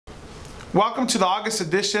Welcome to the August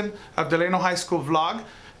edition of Delano High School Vlog.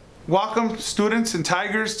 Welcome students and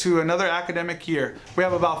Tigers to another academic year. We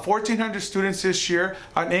have about 1,400 students this year,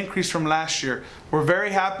 an increase from last year. We're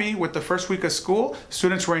very happy with the first week of school.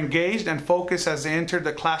 Students were engaged and focused as they entered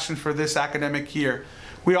the classroom for this academic year.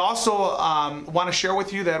 We also want to share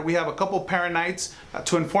with you that we have a couple parent nights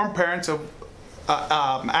to inform parents of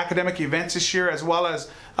academic events this year, as well as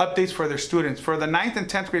updates for their students. For the 9th and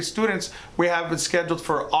 10th grade students, we have it scheduled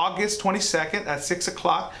for August 22nd at 6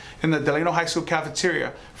 o'clock in the Delano High School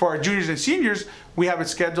cafeteria. For our juniors and seniors, we have it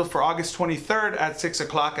scheduled for August 23rd at 6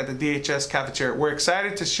 o'clock at the DHS cafeteria. We're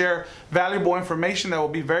excited to share valuable information that will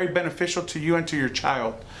be very beneficial to you and to your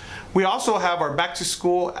child. We also have our back to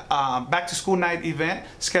school night event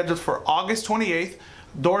scheduled for August 28th.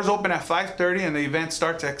 Doors open at 5:30 and the event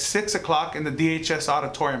starts at 6 o'clock in the DHS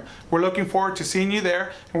auditorium. We're looking forward to seeing you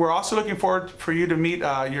there, and we're also looking forward for you to meet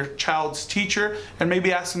your child's teacher and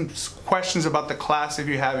maybe ask some questions about the class if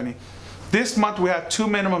you have any. This month we have 2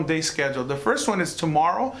 minimum days scheduled. The first one is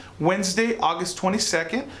tomorrow, Wednesday, August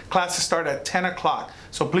 22nd. Classes start at 10 o'clock.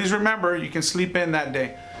 So please remember, you can sleep in that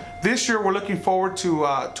day. This year we're looking forward to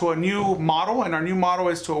a new motto, and our new motto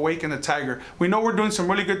is to awaken the tiger. We know we're doing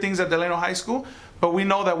some really good things at Delano High School, but we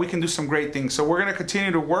know that we can do some great things. So we're going to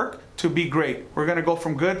continue to work to be great. We're going to go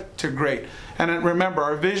from good to great. And then remember,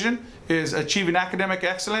 our vision is achieving academic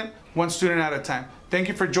excellence one student at a time. Thank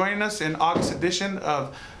you for joining us in August edition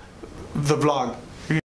of the vlog.